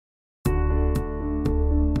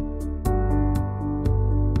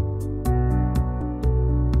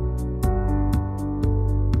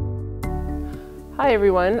Hi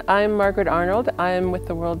everyone, I'm Margaret Arnold. I'm with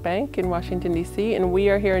the World Bank in Washington, D.C., and we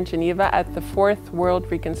are here in Geneva at the 4th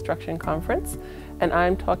World Reconstruction Conference, and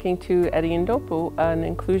I'm talking to Eddie Ndopu, an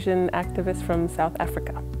inclusion activist from South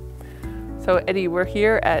Africa. So Eddie, we're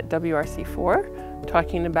here at WRC4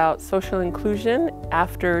 talking about social inclusion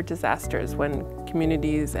after disasters when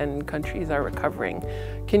communities and countries are recovering.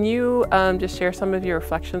 Can you just share some of your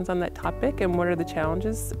reflections on that topic and what are the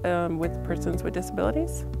challenges with persons with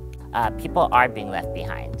disabilities? People are being left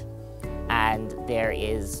behind, and there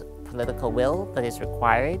is political will that is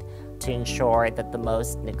required to ensure that the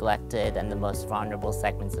most neglected and the most vulnerable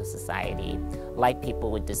segments of society, like people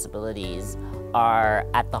with disabilities, are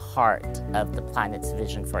at the heart of the planet's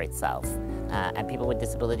vision for itself. And people with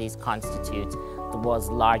disabilities constitute the world's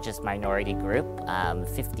largest minority group,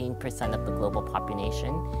 15% of the global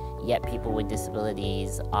population, yet people with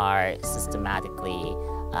disabilities are systematically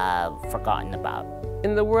forgotten about.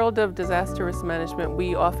 In the world of disaster risk management,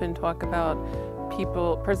 we often talk about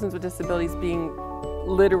persons with disabilities being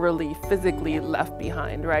literally, physically left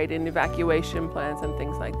behind, right, in evacuation plans and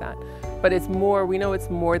things like that. But it's more, we know it's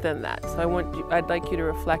more than that. So I'd like you to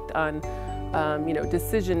reflect on,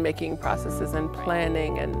 decision-making processes and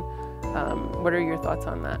planning, and what are your thoughts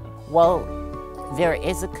on that? Well, there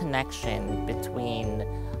is a connection between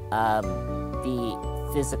the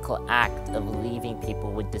physical act of leaving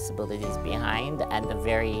people with disabilities behind and the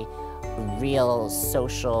very real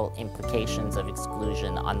social implications of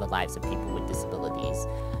exclusion on the lives of people with disabilities.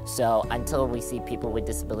 So until we see people with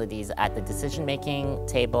disabilities at the decision-making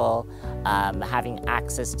table, having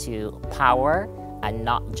access to power and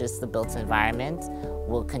not just the built environment,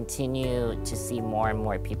 we'll continue to see more and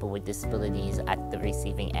more people with disabilities at the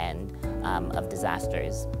receiving end of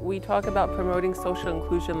disasters. We talk about promoting social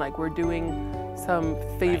inclusion like we're doing some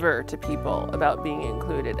favor to people about being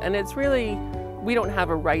included, and it's really, we don't have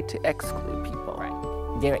a right to exclude people.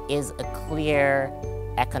 Right. There is a clear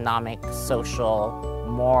economic, social,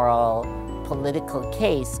 moral, political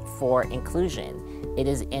case for inclusion. It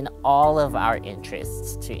is in all of our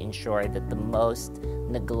interests to ensure that the most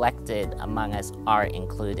neglected among us are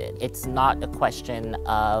included. It's not a question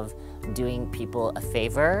of doing people a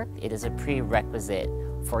favor. It is a prerequisite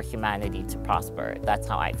for humanity to prosper. That's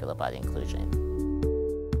how I feel about inclusion.